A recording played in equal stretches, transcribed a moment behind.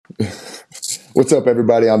What's up,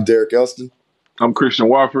 everybody? I'm Derek Elston, I'm Christian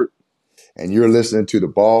Warford. and you're listening to the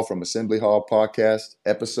Ball from Assembly Hall podcast,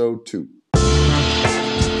 episode 2.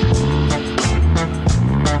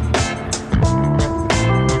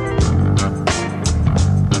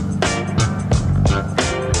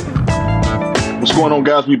 What's going on,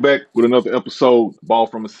 guys? We back with another episode, Ball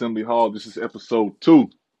from Assembly Hall. This is episode 2.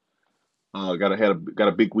 Got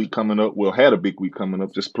a big week coming up. Well, had a big week coming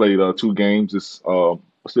up. Just played 2 games.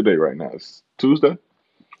 What's the day right now? It's Tuesday.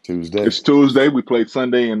 Tuesday. It's Tuesday. We played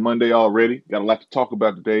Sunday and Monday already. Got a lot to talk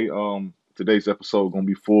about today. Today's episode gonna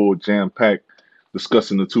be full, jam packed,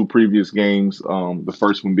 discussing the 2 previous games. The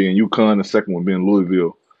first one being UConn, the second one being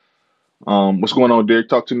Louisville. What's going on, Derek?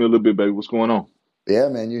 Talk to me a little bit, baby. What's going on? Yeah,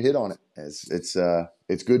 man, you hit on it.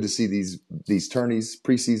 It's good to see these tourneys,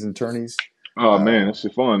 preseason tourneys, Oh man, that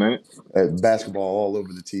shit fun, ain't it? basketball all over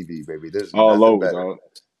the TV, baby. There's All nothing over, better. dog.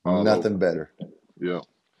 All Nothing over. better. Yeah,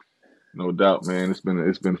 no doubt, man. It's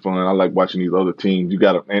been fun. I like watching these other teams. You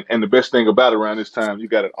got it, and the best thing about it around this time, you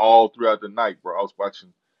got it all throughout the night, bro. I was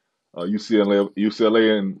watching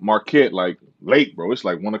UCLA and Marquette like late, bro. It's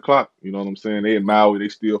like 1 o'clock. You know what I'm saying? They in Maui, they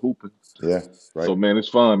still hooping. Yeah, right. So man, it's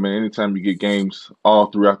fun, man. Anytime you get games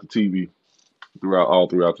all throughout the TV,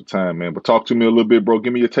 throughout the time, man. But talk to me a little bit, bro.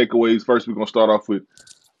 Give me your takeaways first. We're gonna start off with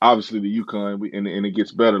obviously the UConn, and it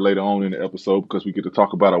gets better later on in the episode because we get to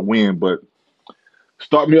talk about a win. But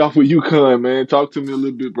start me off with UConn, man. Talk to me a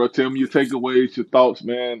little bit, bro. Tell me your takeaways, your thoughts,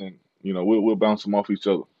 man, and we'll bounce them off each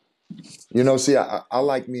other. See, I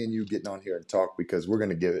like me and you getting on here and talk because we're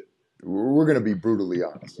gonna give it. We're gonna be brutally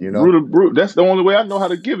honest. Brutal. That's the only way I know how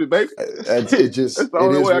to give it, baby. That's It it. just That's the it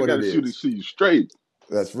only is way I what got it to is. shoot you straight.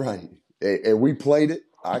 That's right. And we played it.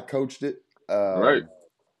 I coached it. Right.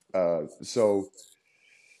 So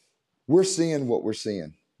we're seeing what we're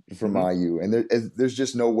seeing from Mm-hmm. IU, and there's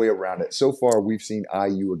just no way around it. So far, we've seen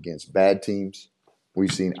IU against bad teams,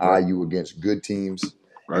 we've seen Right. IU against good teams, and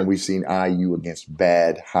Right. we've seen IU against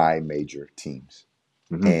bad high major teams.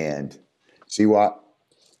 Mm-hmm. And see what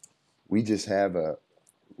we just have a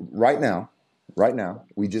right now. Right now,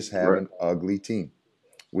 we just have Right. an ugly team.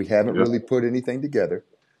 We haven't Yeah. really put anything together.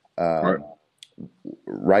 Right.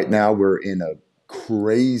 Right now, we're in a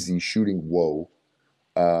crazy shooting woe.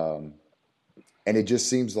 And it just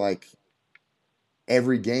seems like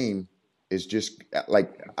every game is just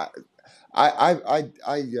like I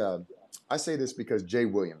say this because Jay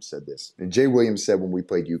Williams said this, and Jay Williams said when we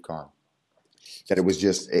played UConn that it was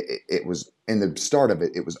just it was in the start of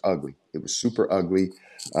it, it was ugly. It was super ugly.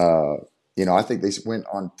 I think they went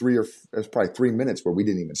on it was probably 3 minutes where we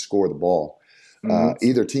didn't even score the ball, Mm-hmm.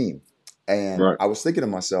 either team. And Right. I was thinking to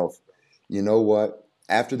myself, you know what?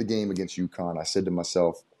 After the game against UConn, I said to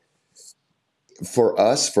myself, for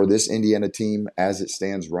this Indiana team as it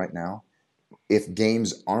stands right now, if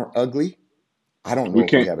games aren't ugly, I don't We know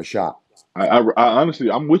if we can't. have a shot. I honestly,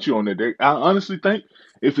 I'm with you on that, Derek. I honestly think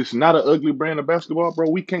if it's not an ugly brand of basketball, bro,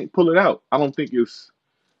 we can't pull it out. I don't think it's,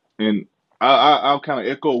 and I'll kind of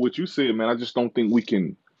echo what you said, man. I just don't think we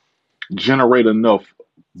can generate enough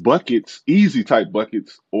buckets, easy type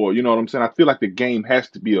buckets, or you know what I'm saying. I feel like the game has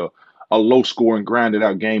to be a low scoring, grinded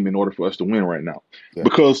out game in order for us to win right now. Yeah,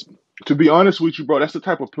 Because to be honest with you, bro, that's the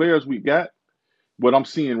type of players we got. What I'm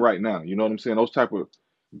seeing right now, you know what I'm saying? Those type of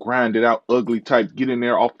grinded out, ugly type, get in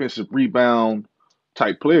there, offensive rebound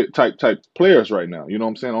type players right now. You know what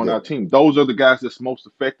I'm saying on yeah, our team. Those are the guys that's most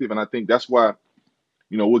effective, and I think that's why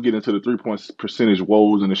we'll get into the 3 point percentage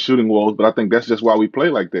woes and the shooting woes, but I think that's just why we play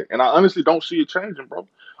like that. And I honestly don't see it changing, bro.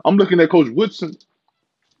 I'm looking at Coach Woodson.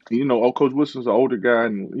 Coach Woodson's an older guy,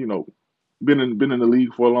 and been in the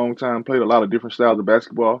league for a long time, played a lot of different styles of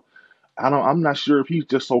basketball. I'm not sure if he's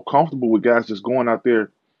just so comfortable with guys just going out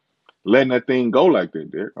there letting that thing go like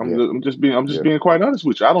that, Derek. yeah, I'm just yeah, being quite honest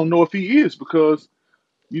with you. I don't know if he is because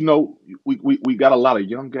you know we got a lot of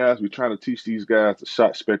young guys. We're trying to teach these guys the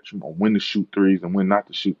shot spectrum on when to shoot threes and when not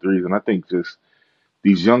to shoot threes. And I think just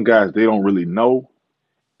these young guys, they don't really know,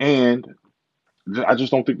 and I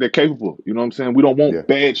just don't think they're capable. You know what I'm saying? We don't yeah. want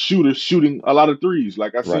bad shooters shooting a lot of threes.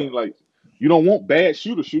 Like I Right. seen, like you don't want bad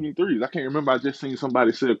shooters shooting threes. I can't remember. I just seen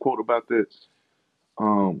somebody say a quote about that.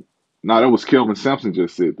 Um, that was Kelvin Sampson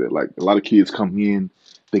just said that. Like a lot of kids come in,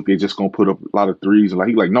 think they just gonna put up a lot of threes, and like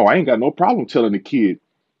he's like, no, I ain't got no problem telling the kid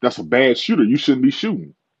that's a bad shooter. You shouldn't be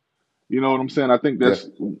shooting. You know what I'm saying? I think Yeah,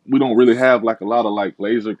 we don't really have like a lot of like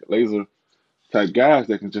laser type guys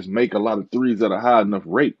that can just make a lot of threes at a high enough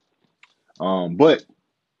rate. But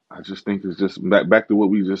I just think it's just back to what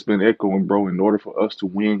we just been echoing, bro. In order for us to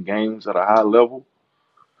win games at a high level,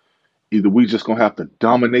 either we just gonna have to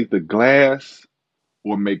dominate the glass,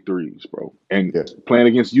 or make threes, bro. And Yeah, playing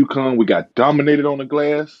against UConn, we got dominated on the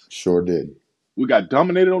glass. sure did. We got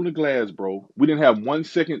dominated on the glass, bro. We didn't have 1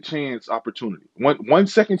 second chance opportunity. One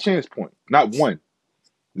second chance point. Not one.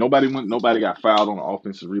 Nobody got fouled on the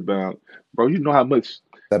offensive rebound. Bro, you know how much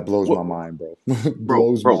That blows what my mind, bro. bro,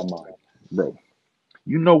 Blows my bro, mind. bro.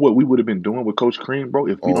 You know what we would have been doing with Coach Cream, bro,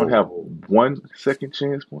 if we don't have Oh, 1 second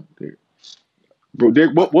chance point there. Bro,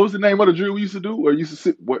 Derek, I, what was the name of the drill we used to do? Or used to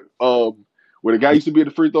sit where the guy used to be at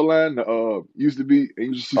the free throw line, used to be and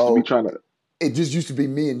you just used to be oh, trying to it just used to be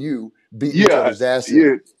me and you beating each yeah, other's ass yeah,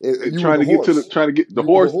 in. You were trying the to get to the horse. trying to get the You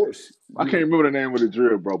were the horse. horse. I You can't were, remember the name of the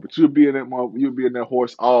drill, bro, but you'll be in that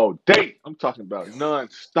horse all day. I'm talking about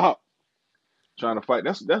non-stop trying to fight.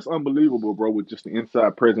 That's unbelievable, bro, with just the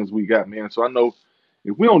inside presence we got, man. So I know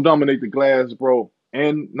if we don't dominate the glass, bro,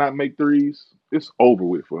 and not make threes, it's over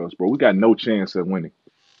with for us, bro. We got no chance at winning.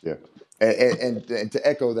 yeah. And to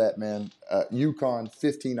echo that, man, UConn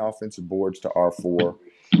 15 offensive boards to our 4.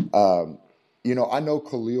 Um, I know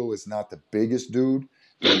Khalil is not the biggest dude,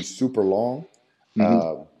 but he's super long. Hmm.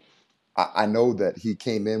 Uh, I know that he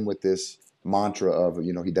came in with this mantra of,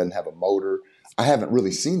 he doesn't have a motor. I haven't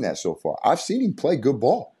really seen that so far. I've seen him play good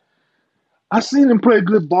ball. I seen him play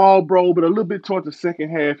good ball, bro, but a little bit towards the second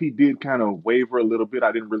half, he did kind of waver a little bit.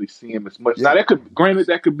 I didn't really see him as much. Now Yeah, granted,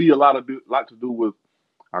 that could be lot to do with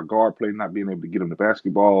our guard play not being able to get him the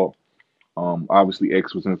basketball. Obviously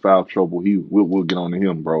X was in foul trouble. We'll get on to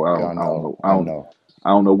him, bro. yeah, I I don't know. know. I know. I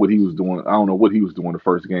don't know what he was doing. I don't know what he was doing the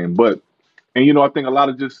first game, but I think a lot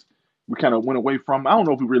of just we kind of went away from. I don't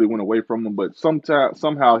know if we really went away from him, but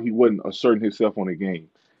somehow he wasn't asserting himself on the game.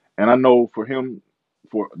 And I know for him,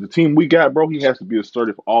 for the team we got, bro, he has to be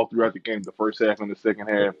assertive all throughout the game, the first half and the second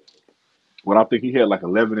half. What I think he had like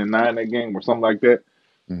 11-9 that game or something like that.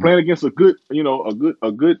 Hmm. Playing against a good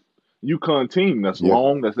UConn team that's Yeah,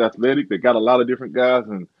 long, that's athletic, they got a lot of different guys,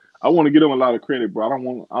 and I want to give them a lot of credit, bro.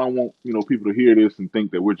 I don't want people to hear this and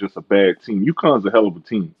think that we're just a bad team. UConn's a hell of a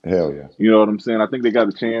team. hell yeah. You know what I'm saying? I think they got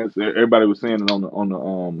a chance. Everybody was saying it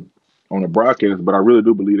on the broadcast, but I really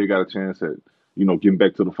do believe they got a chance at getting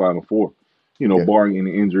back to the Final Four. Yeah, Barring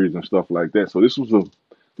any injuries and stuff like that. So this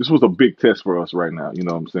was a big test for us right now. You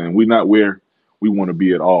know what I'm saying? We're not where we want to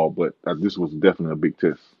be at all, but this was definitely a big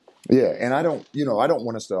test. yeah. And I don't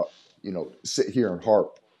want us to, sit here and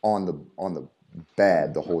harp on the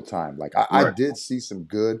bad the whole time. Like I Right. did see some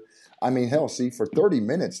good. I mean, hell, see, for 30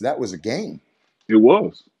 minutes that was a game. It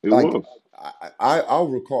was. It Like was. I'll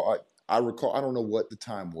recall. I recall. I don't know what the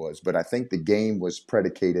time was, but I think the game was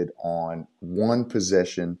predicated on one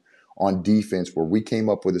possession on defense where we came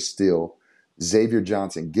up with a steal. Xavier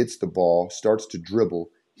Johnson gets the ball, starts to dribble.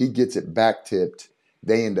 He gets it back tipped.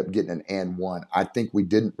 They end up getting an and one. I think we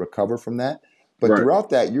didn't recover from that. But Right. throughout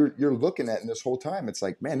that, you're looking at in this whole time, it's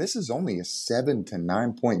like, man, this is only a 7 to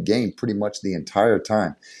 9 point game pretty much the entire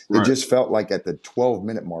time. It Right. just felt like at the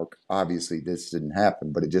 12-minute mark, obviously this didn't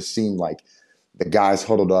happen, but it just seemed like the guys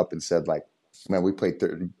huddled up and said, like, man, we played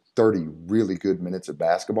 30 really good minutes of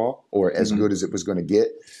basketball, or as Hmm. good as it was going to get.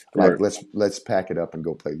 Like, Right. let's pack it up and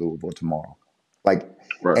go play Louisville tomorrow. Like,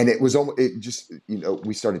 Right. and it was almost, it just,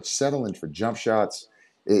 we started settling for jump shots.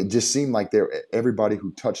 It just seemed like everybody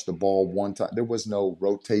who touched the ball one time, there was no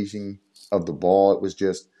rotating of the ball. It was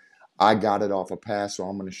just, I got it off a pass, so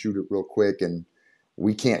I'm going to shoot it real quick. And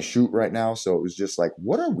we can't shoot right now. So it was just like,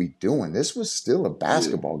 what are we doing? This was still a Yeah.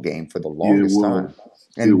 basketball game for the Yeah. It longest was. time.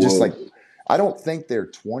 It And just was. like, I don't think they're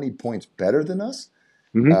 20 points better than us.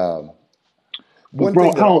 Hmm. Um, But one bro,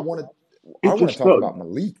 thing that I how wanted, I it want to just talk felt. about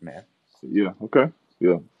Malik, man. Yeah. Okay.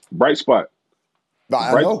 Yeah. Bright spot. The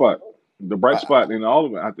I bright know. spot. The bright I, spot in all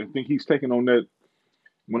of it. I think he's taking on that.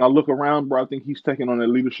 When I look around, bro, I think he's taking on that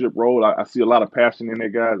leadership role. I see a lot of passion in that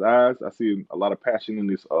guy's eyes. I see a lot of passion in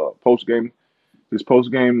this his post game,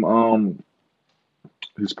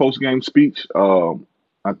 his post game speech.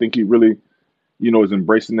 I think he really, is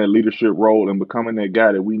embracing that leadership role and becoming that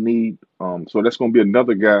guy that we need. So that's going to be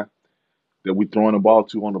another guy that we throwing the ball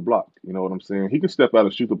to on the block. You know what I'm saying? He can step out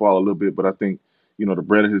and shoot the ball a little bit, but I think the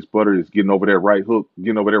bread of his butter is getting over that right hook,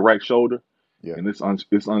 getting over that right shoulder, yeah, and it's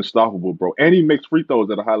unstoppable, bro. And he makes free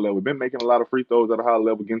throws at a high level. Been making a lot of free throws at a high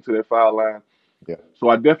level, getting to that foul line. yeah, So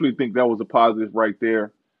I definitely think that was a positive right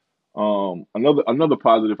there. Another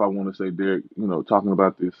positive I want to say, Derek. Talking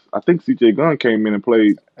about this, I think C.J. Gunn came in and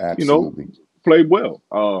you know, absolutely. played well.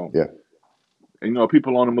 Yeah, And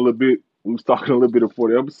people on him a little bit. We was talking a little bit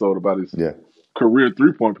before the episode about his yeah. career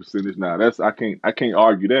 3-point percentage. Now I can't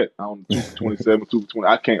argue that. I don't 2 for 27, 2 for 20.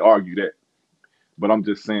 I can't argue that. But I'm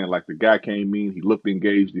just saying, like the guy came in, he looked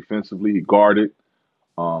engaged defensively, he guarded.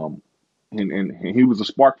 Um, and he was a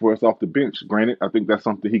spark for us off the bench. Granted, I think that's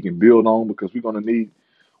something he can build on because we're gonna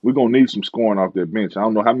need some scoring off that bench. I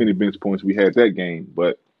don't know how many bench points we had that game,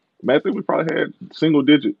 but man, I think we probably had single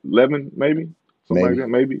digit 11, maybe something like that,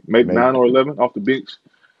 Maybe, maybe maybe. 9 or 11 off the bench.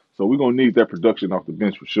 So we're gonna need that production off the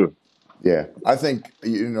bench for sure. Yeah, I think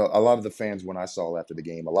a lot of the fans when I saw after the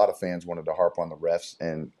game, a lot of fans wanted to harp on the refs,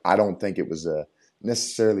 and I don't think it was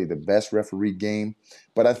necessarily the best referee game,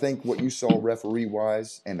 but I think what you saw referee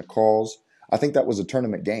wise and the calls, I think that was a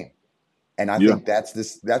tournament game. And I Yeah, think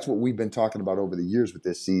that's what we've been talking about over the years with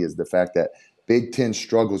this C is the fact that Big Ten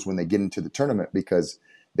struggles when they get into the tournament because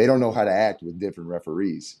they don't know how to act with different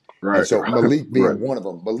referees. And right, so Malik right. being one of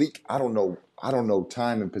them, Malik, I don't know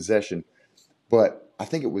time and possession, but I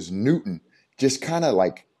think it was Newton just kind of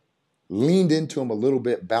like leaned into him a little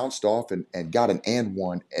bit, bounced off and got an and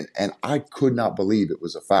one. And I could not believe it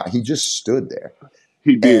was a foul. He just stood there.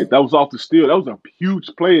 He did. And That was off the steal. That was a huge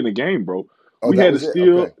play in the game, bro. oh, We that had a was it?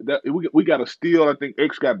 steal. Okay. That we got a steal. I think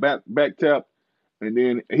X got back tapped, and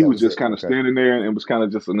then he That was was just it. kind of Okay. standing there and was kind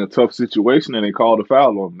of just in a tough situation, and they called a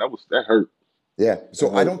foul on him. That hurt. Yeah. That So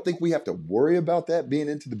I hurt. don't think we have to worry about that being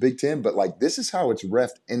into the Big Ten, but like this is how it's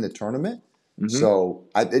refed in the tournament. Hmm. So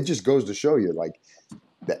it just goes to show you like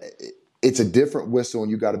that it's a different whistle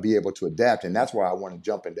and you got to be able to adapt. And that's why I want to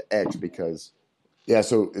jump into X because yeah,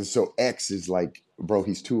 so X is like, bro,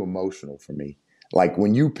 he's too emotional for me. Like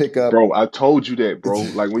when you pick up Bro, I told you that, bro.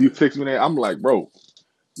 Like when you text me that, I'm like, bro,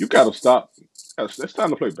 you gotta stop. It's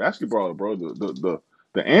time to play basketball, bro.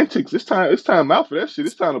 The antics. It's time out for that shit.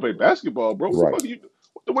 It's time to play basketball, bro. What the right. fuck are you?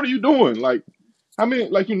 What are you doing? Like, I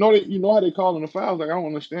mean, like you know how they calling the fouls. Like I don't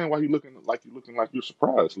understand why you looking like you're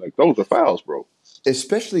surprised. Like those are fouls, bro.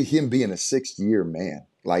 Especially him being a 6th year man.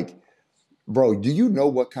 Like, bro, do you know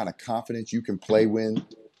what kind of confidence you can play when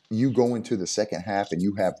you go into the second half and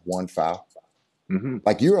you have one foul? Hmm.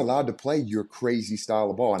 Like you're allowed to play your crazy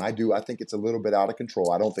style of ball. And I do, I think it's a little bit out of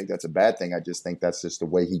control. I don't think that's a bad thing. I just think that's just the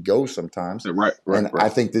way he goes sometimes. Right, right, And right. I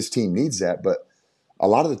think this team needs that. But a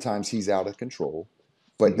lot of the times he's out of control.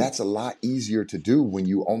 But Hmm. that's a lot easier to do when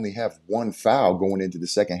you only have one foul going into the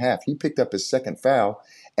second half. He picked up his second foul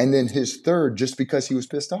and then his third just because he was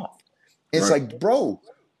pissed off. It's Right. like, bro,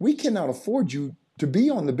 we cannot afford you to be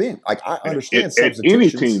on the bench. Like I understand At any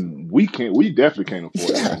substitutions. team, we definitely can't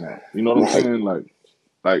afford it right Yeah, now. You know what I'm right. saying? Like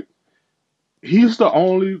he's the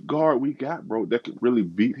only guard we got, bro, that could really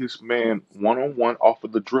beat his man 1-on-one off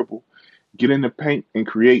of the dribble, get in the paint and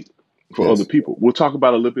create for other Yes. people. We'll talk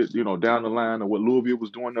about a little bit, down the line of what Louisville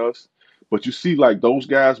was doing to us. But you see, like those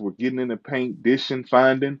guys were getting in the paint, dishing,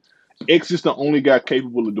 finding. X is the only guy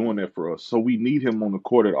capable of doing that for us. So we need him on the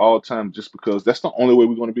court at all times just because that's the only way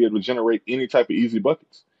we're going to be able to generate any type of easy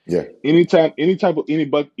buckets. Yeah. Anytime, any type of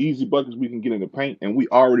easy buckets we can get in the paint, and we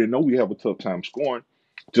already know we have a tough time scoring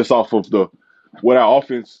just off of the what our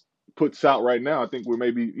offense puts out right now. I think we're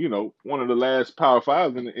maybe one of the last Power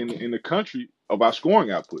Fives in the country of our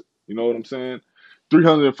scoring output. You know what I'm saying?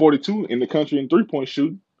 342 in the country in 3-point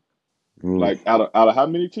shooting. Ooh. Like out of how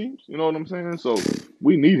many teams? You know what I'm saying? So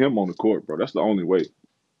we need him on the court, bro. That's the only way.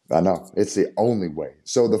 I know. It's the only way.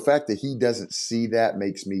 So the fact that he doesn't see that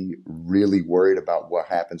makes me really worried about what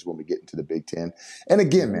happens when we get into the Big Ten. And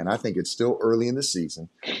again, Hmm. man, I think it's still early in the season.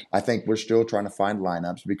 I think we're still trying to find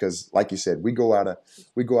lineups because, like you said, we go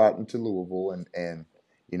out into Louisville and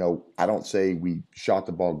I don't say we shot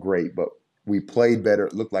the ball great, but we played better.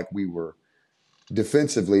 It looked like we were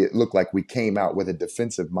defensively, it looked like we came out with a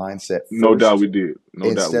defensive mindset No doubt first we did. No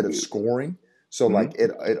doubt we instead of did. scoring. So Hmm. like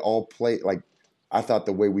it all played like I thought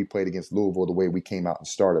the way we played against Louisville, the way we came out and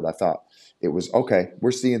started, I thought it was okay.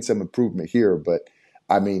 We're seeing some improvement here, but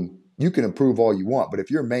I mean, you can improve all you want, but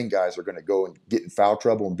if your main guys are going to go and get in foul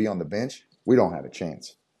trouble and be on the bench, we don't have a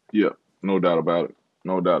chance. Yeah, no doubt about it.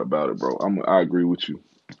 No doubt about it, bro. I agree with you.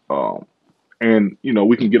 Um, and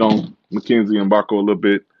we can get on McKenzie and Baco a little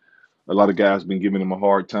bit. A lot of guys been giving him a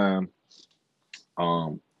hard time.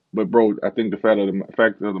 Um, but bro, I think the fact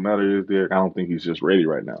of the matter is, Derek, I don't think he's just ready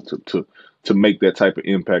right now to make that type of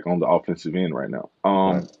impact on the offensive end right now.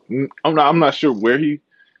 Right. I'm not sure where he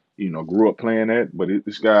grew up playing at, but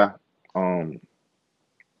this guy, um,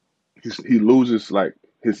 he loses like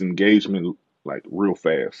his engagement like real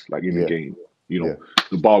fast, like in the Yeah. game. You Yeah. know,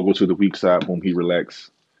 the ball goes to the weak side, boom, he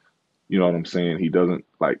relax. You know what I'm saying? He doesn't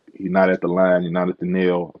like he's not at the line, he's not at the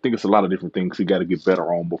nail. I think it's a lot of different things he got to get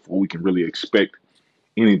better on before we can really expect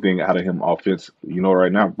anything out of him offense.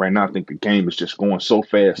 Right now, I think the game is just going so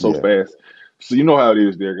fast, so Yeah. fast. So you know how it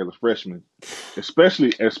is, Derek, as a freshman,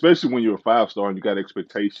 especially when you're a 5-star and you got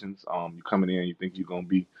expectations. You're coming in, you think you're gonna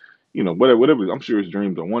be, whatever. I'm sure his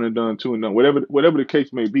dreams are one and done, two and done, whatever the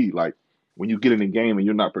case may be. Like when you get in the game and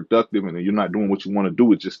you're not productive and you're not doing what you want to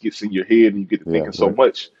do, it just gets in your head and you get to Yeah. thinking so Right.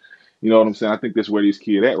 much. You know what I'm saying? I think that's where this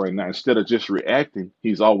kid at right now. Instead of just reacting,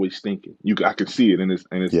 he's always thinking. I can see it in his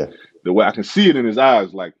Yeah. the way I can see it in his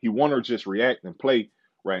eyes. Like he want to just react and play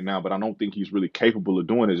right now, but I don't think he's really capable of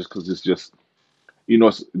doing it just because it's just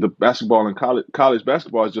the basketball in college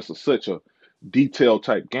basketball is just such a detailed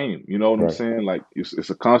type game. You know what I'm Right. saying? Like it's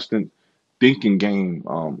a constant thinking game.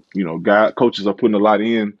 Coaches are putting a lot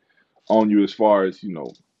in on you as far as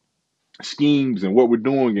schemes and what we're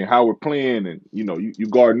doing and how we're playing, and you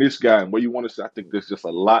guarding this guy and where you want to say. I think there's just a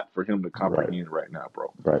lot for him to Right. comprehend right now,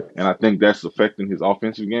 bro. Right. And I think that's affecting his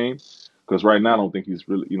offensive game because right now I don't think he's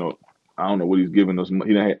really, I don't know what he's giving us.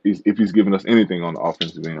 If he's giving us anything on the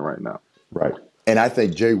offensive end right now. Right. And I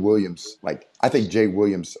think Jay Williams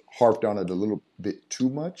harped on it a little bit too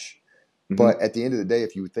much. Hmm. But at the end of the day,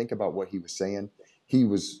 if you think about what he was saying, he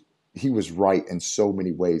was he was right in so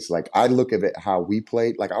many ways. Like I look at it how we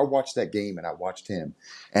played. Like I watched that game and I watched him,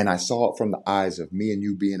 and I saw it from the eyes of me and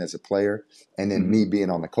you being as a player, and then Hmm. me being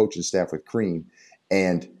on the coaching staff with Cream.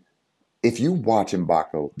 And if you watch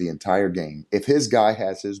Mbako the entire game, if his guy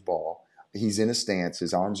has his ball, he's in a stance,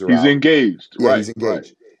 his arms are He's out. engaged. Yeah, Right, he's right,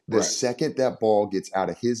 engaged. The right. second that ball gets out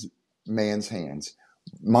of his man's hands,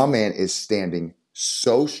 my man is standing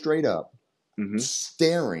so straight up, Hmm.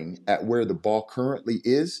 staring at where the ball currently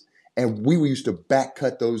is. And we used to back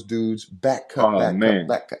cut those dudes, back cut, Oh back cut, man.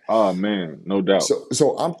 back cut. Oh man. No doubt.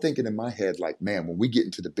 So I'm thinking in my head, like, man, when we get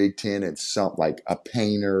into the Big Ten and some like a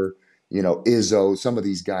Painter, Izzo, some of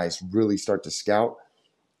these guys really start to scout,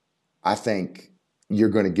 I think you're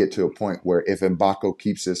going to get to a point where if Mbako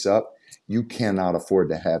keeps this up, you cannot afford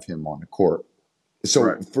to have him on the court. So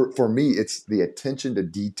Right. for me, it's the attention to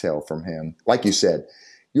detail from him. Like you said,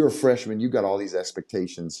 you're a freshman, you got all these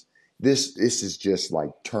expectations. This is just like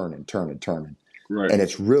turning, turning, turning. Right. And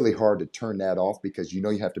it's really hard to turn that off because you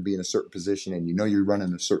have to be in a certain position and you're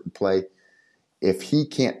running a certain play. If he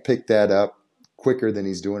can't pick that up quicker than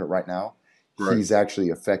he's doing it right now, Right. he's actually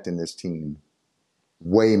affecting this team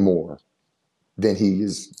way more than he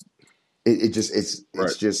is. It's Right.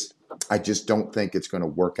 just I just don't think it's going to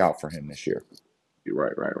work out for him this year. You're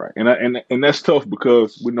right, right, right. And that's tough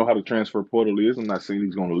because we know how the transfer portal is. I'm not saying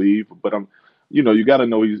he's going to leave, but you got to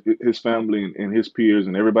know his family and his peers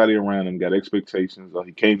and everybody around him got expectations.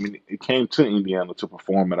 He came to Indiana to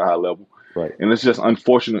perform at a high level, Right. and it's just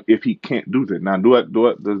unfortunate if he can't do that. Now,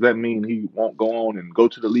 does that mean he won't go on and go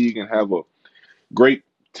to the league and have a great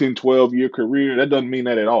 10, 12 year career? That doesn't mean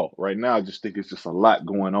that at all. Right now, I just think it's just a lot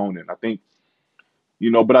going on, and I think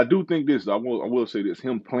but I do think this. I will say this: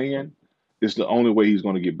 him playing is the only way he's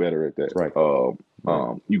going to get better at that. Right.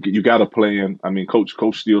 Right. You got to play him. I mean, coach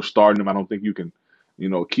still starting him. I don't think you can.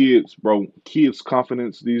 Kids, bro. Kids'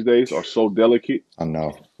 confidence these days are so delicate I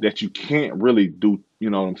know. that you can't really do. You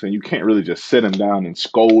know what I'm saying? You can't really just sit him down and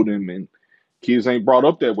scold him. And kids ain't brought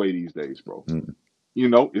up that way these days, bro. Mm.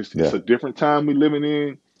 It's Yeah. a different time we living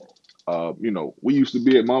in. We used to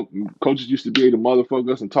be coaches used to be able to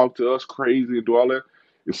motherfuck us and talk to us crazy and do all that.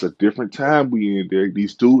 It's a different time we in there.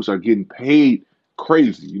 These dudes are getting paid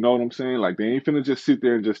crazy. You know what I'm saying? Like they ain't finna just sit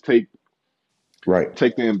there and just Right.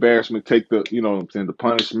 take the embarrassment, take the what I'm saying, the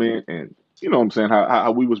punishment, and what I'm saying,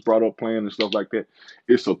 how we was brought up playing and stuff like that.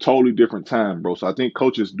 It's a totally different time, bro. So I think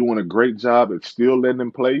coach is doing a great job at still letting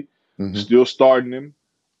them play, Hmm. still starting them.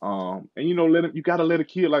 And let him. You gotta let a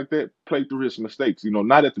kid like that play through his mistakes.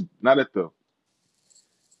 Not at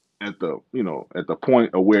the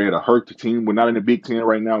point of where it'll hurt the team. We're not in the Big Ten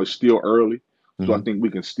right now. It's still early, so I Hmm. think we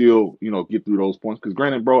can still get through those points. Because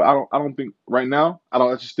granted, bro, I don't think right now.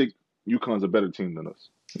 I just think UConn's a better team than us.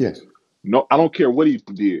 Yes. No, I don't care what he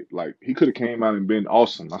did. Like he could have came out and been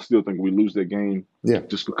awesome. I still think we lose that game Yeah.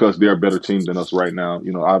 just because they're a better team than us right now.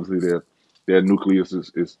 Obviously their nucleus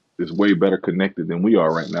is way better connected than we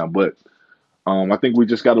are right now. But I think we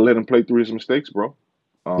just got to let him play through his mistakes, bro.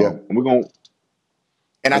 Yeah. And we're gonna.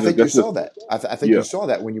 And I And think you that's just saw that. I think you yeah. saw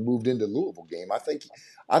that when you moved into Louisville game. I think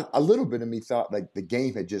a little bit of me thought like the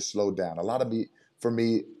game had just slowed down. A lot of me, for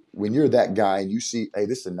me, when you're that guy and you see, hey,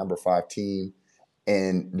 this is a number 5 team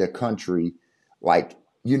in the country, like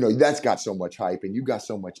that's got so much hype and you got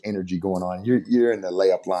so much energy going on. You're in the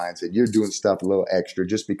layup lines and you're doing stuff a little extra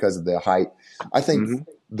just because of the hype. I think Hmm.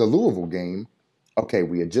 the Louisville game, okay,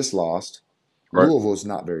 we had just lost. Right. Louisville's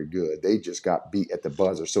not very good. They just got beat at the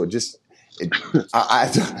buzzer. So it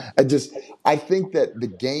I think that the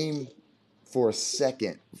game for a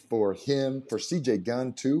second for him, for CJ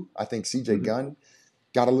Gunn too. I think CJ Hmm. Gunn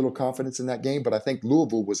got a little confidence in that game, but I think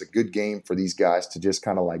Louisville was a good game for these guys to just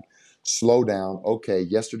kind of like slow down. Okay,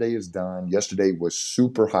 yesterday is done. Yesterday was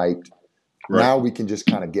super hyped Right. Now we can just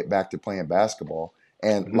kind of get back to playing basketball.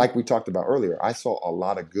 And Hmm. like we talked about earlier, I saw a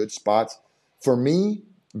lot of good spots. For me,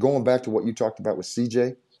 going back to what you talked about with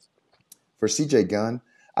CJ, for CJ Gunn,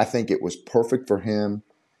 I think it was perfect for him.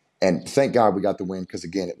 And thank God we got the win because,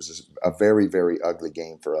 again, it was a very, very ugly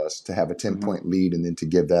game for us to have a 10 Hmm. point lead and then to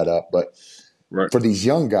give that up. But Right. for these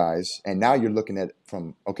young guys, and now you're looking at it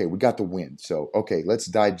from, okay, we got the win. So, okay, let's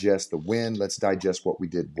digest the win. Let's digest what we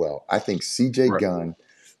did well. I think CJ Right. Gunn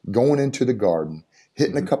going into the Garden,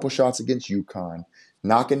 hitting a Hmm. couple shots against UConn,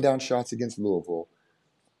 knocking down shots against Louisville,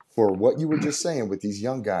 for what you were just saying with these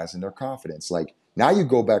young guys and their confidence. Like now you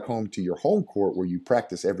go back home to your home court where you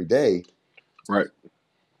practice every day. Right.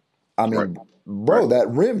 I Right. mean, Right. bro, that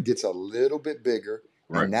rim gets a little bit bigger.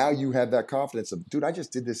 And Right. now you have that confidence of, dude, I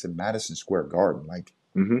just did this in Madison Square Garden. Like,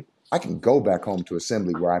 Hmm. I can go back home to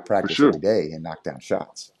Assembly where I For practice sure. every day and knock down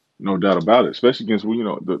shots. No doubt about it. Especially against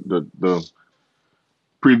the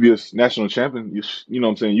previous national champion. You know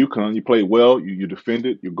what I'm saying? UConn. You played well. You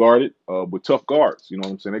defended. You guarded with tough guards. You know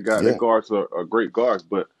what I'm saying? Their Yeah. guards are great guards.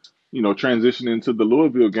 But transitioning to the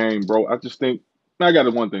Louisville game, bro. I just think I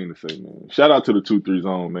got one thing to say, man. Shout out to the 2-3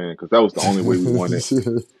 zone, man, because that was the only way we won it.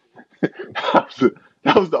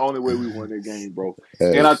 That was the only way we won that game, bro.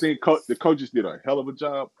 And Hey, I think the coaches did a hell of a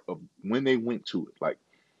job of when they went to it. Like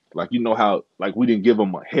how like we didn't give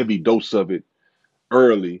them a heavy dose of it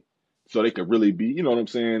early, so they could really be, you know what I'm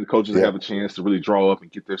saying? The coaches yeah. have a chance to really draw up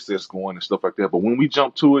and get their sets going and stuff like that. But when we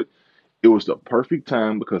jumped to it, it was the perfect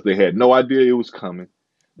time because they had no idea it was coming.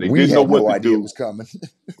 They We didn't know had what no to idea it do. was coming.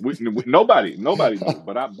 Nobody knew.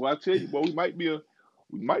 But I tell you, well, we might be a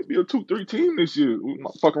 2-3 team this year. We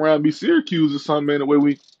might fuck around and be Syracuse or something, man. The way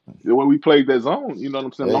we played that zone, you know what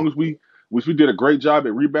I'm saying? As long Hey, as we did a great job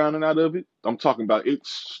at rebounding out of it, I'm talking about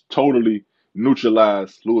it's totally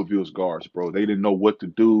neutralized Louisville's guards, bro. They didn't know what to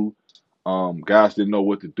do. Guys didn't know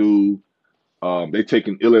what to do. They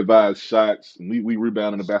taking ill-advised shots. We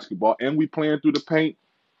rebounding the basketball and we playing through the paint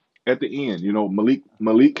at the end. You know,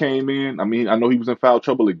 Malik came in. I mean, I know he was in foul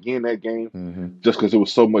trouble again that game, mm-hmm. just because there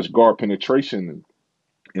was so much guard penetration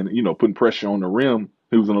and putting pressure on the rim.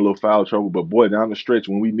 He was in a little foul trouble, but boy, down the stretch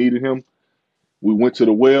when we needed him, we went to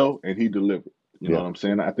the well and he delivered. You know Yeah. what I'm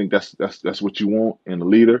saying? I think that's what you want in a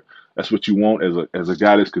leader. That's what you want as a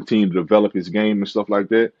guy that's continuing to develop his game and stuff like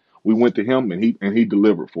that. We went to him and he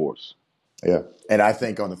delivered for us. Yeah. And I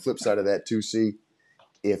think on the flip side of that, too, see,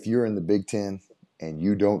 if you're in the Big Ten and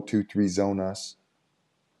you don't 2-3 zone us,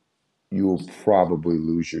 you will probably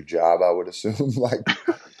lose your job, I would assume. Like,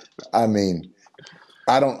 I mean,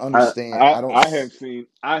 I don't I, understand. I I don't.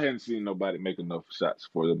 I hadn't seen nobody make enough shots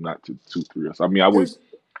for them not to 2-3 us. I mean, Here's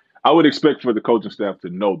I would expect for the coaching staff to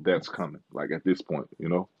know that's coming. Like at this point, you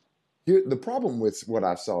know. here the problem with what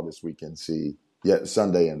I saw this weekend. See, yeah,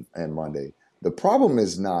 Sunday and Monday. The problem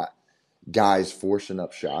is not guys forcing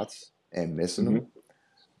up shots and missing Hmm. them.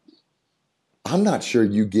 I'm not sure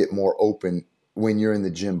you get more open when you're in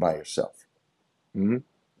the gym by yourself. Hmm.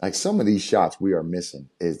 Like some of these shots we are missing.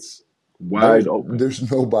 It's Wide open.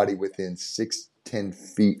 there's nobody within 6-10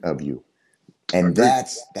 feet of you. I And agree.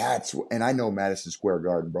 that's and I know Madison Square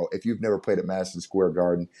Garden, bro. If you've never played at Madison Square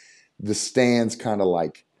Garden, the stands kind of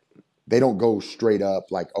like they don't go straight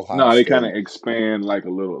up like Ohio No, they kind of State. expand like a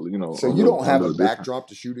little, So you don't a have a little different. backdrop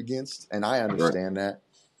to shoot against, and I Right. understand that.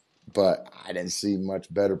 But I didn't see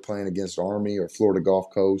much better playing against Army or Florida Gulf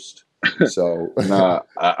Coast. So Nah,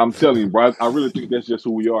 I'm telling you, bro. I really think that's just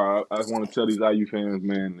who we are. I want to tell these IU fans,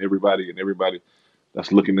 man, everybody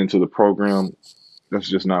that's looking into the program, that's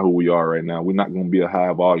just not who we are right now. We're not going to be a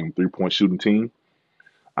high volume 3-point shooting team.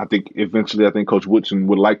 I think eventually, I think Coach Woodson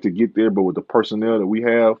would like to get there, but with the personnel that we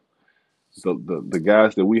have, the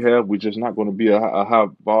guys that we have, we're just not going to be a high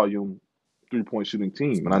volume 3-point shooting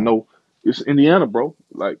team. And I no. know it's Indiana, bro.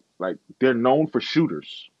 Like they're known for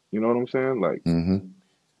shooters. You know what I'm saying? Like, Mm-hmm.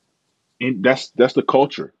 and that's the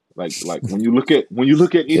culture. Like when you look at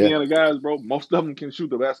Yeah. Indiana guys, bro, most of them can shoot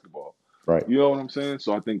the basketball. Right. You know what I'm saying?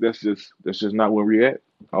 So I think that's just not where we're at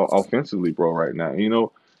offensively, bro. Right now,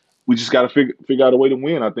 we just got to figure out a way to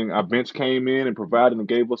win. I think our bench came in and provided and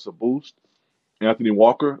gave us a boost. Anthony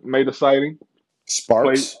Walker made a sighting.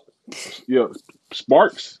 Played, Sparks. yeah,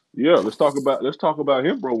 Sparks. Yeah, let's talk about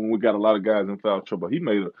him, bro. When we got a lot of guys in foul trouble, he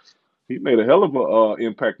made a hell of a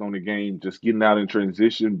impact on the game. Just getting out in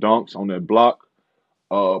transition, dunks on that block.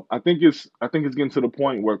 I think it's getting to the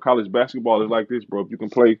point where college basketball is like this, bro. If you can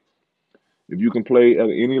play at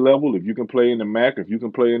any level, if you can play in the MAC, if you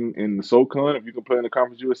can play in the SoCon, if you can play in the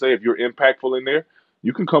Conference USA, if you're impactful in there,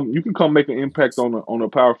 you can come make an impact on a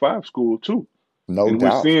Power 5 school too. No And we're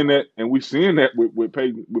doubt. seeing that, with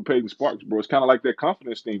Peyton Sparks, bro. It's kind of like that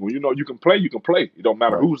confidence thing. When you know you can play, you can play. It don't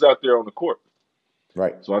matter Right. who's out there on the court.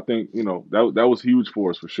 Right. So I think that was huge for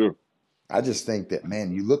us for sure. I just think that,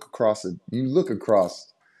 man, you look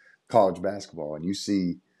across college basketball and you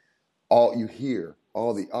see you hear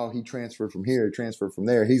all he transferred from here, transferred from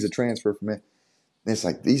there, he's a transfer from it. And it's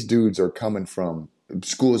like these dudes are coming from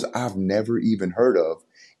schools I've never even heard of,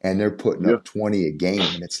 and they're putting Yeah, up 20 a game.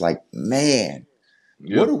 And it's like, man, what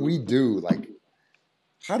yeah, do we do? Like,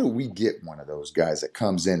 how do we get one of those guys that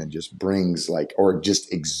comes in and just brings or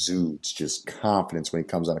just exudes just confidence when he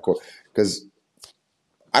comes on the court? Because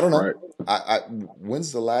I don't know. right.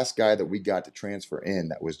 When's the last guy that we got to transfer in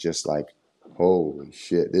that was just like, holy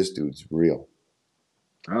shit, this dude's real?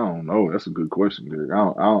 I don't know. That's a good question, Derek.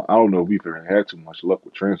 I don't know if we've ever had too much luck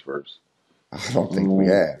with transfers. I don't think we Um,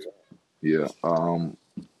 have. yeah.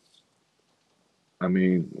 I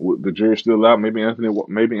mean, the jury's still out. Maybe Anthony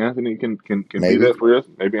can be that Maybe. for us.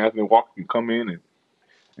 Maybe Anthony Walker can come in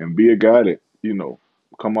and be a guy that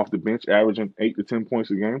come off the bench, averaging 8 to 10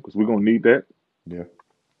 points a game because we're gonna need that. Yeah.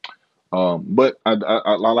 But I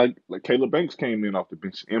like Caleb Banks came in off the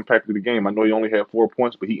bench, impacted the game. I know he only had 4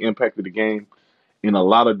 points, but he impacted the game in a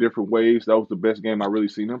lot of different ways. That was the best game I really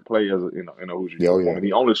seen him play as in a Hoosier Yeah. Oh, uniform, yeah. and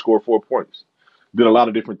he only scored 4 points. Did a lot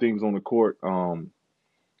of different things on the court.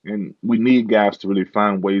 And we need guys to really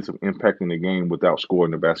find ways of impacting the game without scoring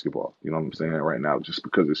the basketball. You know what I'm saying right now, just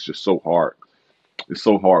because it's just so hard. It's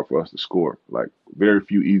so hard for us to score. Like very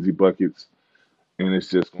few easy buckets, and it's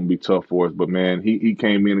just gonna be tough for us. But man, he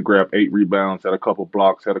came in and grabbed 8 rebounds, had a couple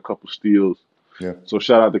blocks, had a couple steals. Yeah. So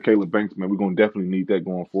shout out to Caleb Banks, man. We're gonna definitely need that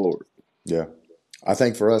going forward. Yeah. I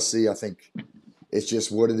think for us, I think it's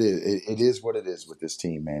just what it is. It is what it is with this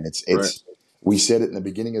team, man. Right. We said it in the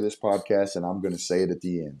beginning of this podcast, and I'm going to say it at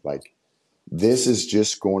the end. Like, this is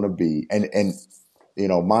just going to be, and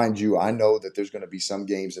mind you, I know that there's going to be some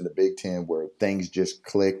games in the Big Ten where things just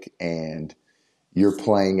click and you're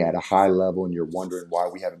playing at a high level and you're wondering why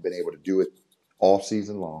we haven't been able to do it all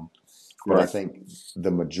season long. But I Right. think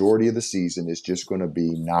the majority of the season is just going to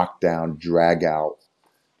be knocked down, drag out,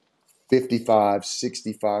 55,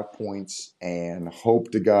 65 points, and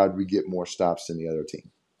hope to God we get more stops than the other team.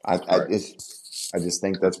 Right. I just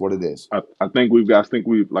think that's what it is. I think we've got. I think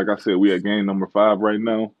we, like I said, we at game number 5 right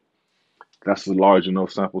now. That's a large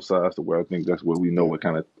enough sample size to where I think that's where we know Yeah. what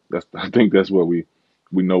kind of. I think that's where we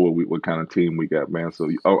know what kind of team we got, man. So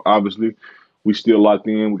obviously, we still locked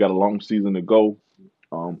in. We got a long season to go.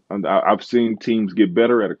 And I've seen teams get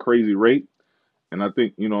better at a crazy rate, and I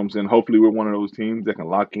think what I'm saying. Hopefully, we're one of those teams that can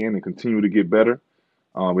lock in and continue to get better.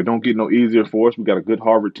 It don't get no easier for us. We got a good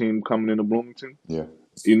Harvard team coming into Bloomington. Yeah.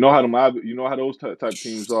 You know how those type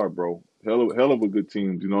teams are, bro. Hell of a good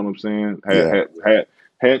teams. You know what I'm saying? Yeah.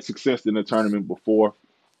 Had success in the tournament before.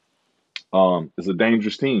 It's a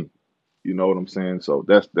dangerous team. You know what I'm saying? So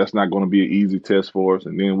that's not going to be an easy test for us.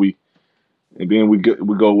 And then we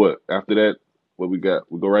go what after that? What we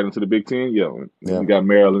got? We go right into the Big Ten. Yeah, and then Yeah. we got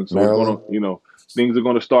Maryland. So it's gonna, Maryland, things are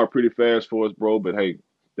gonna start pretty fast for us, bro. But hey,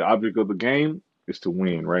 the object of the game is to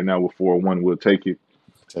win. Right now we're 4-1. We'll take it.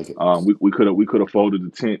 take it. We could have folded the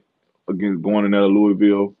tent against going in there to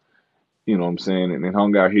Louisville. You know what I'm saying? And then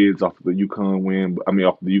hung our heads off of the UConn win. I mean,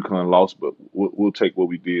 off the UConn loss. But we'll take what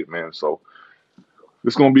we did, man. So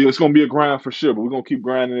it's gonna be a grind for sure. But we're gonna keep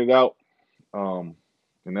grinding it out. And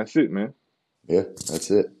that's it, man. Yeah, that's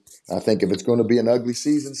it. I think if it's going to be an ugly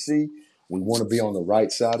season, we want to be on the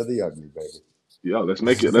right side of the ugly, Yeah, let's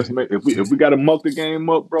make it. Let's make if we got to muck the game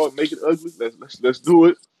up, bro, and make it ugly. Let's do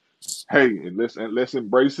it. Hey, and let's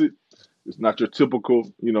embrace it. It's not your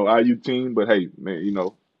typical, IU team, but hey, man,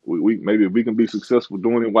 we maybe if we can be successful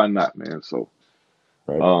doing it, why not, man? So,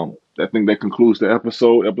 right? I think that concludes the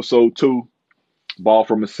episode 2. Ball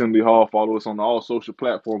from Assembly Hall. Follow us on all social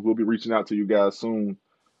platforms. We'll be reaching out to you guys soon.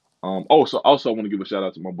 Also, I want to give a shout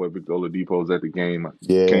out to my boy Victor Oladipo's at the game.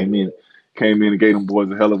 Yeah, Came in, came in and gave them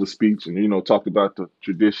boys a hell of a speech, and talked about the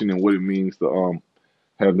tradition and what it means to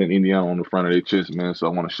have that Indiana on the front of their chest, man. So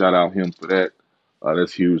I want to shout out him for that.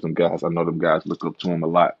 That's huge. Them guys, I know them guys look up to him a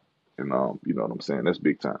lot, and you know what I'm saying. That's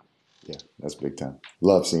big time. yeah, that's big time.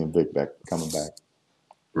 Love seeing Vic coming back.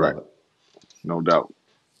 Right, Love it. no doubt.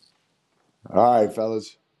 All right,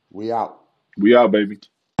 fellas, we out. We out, baby.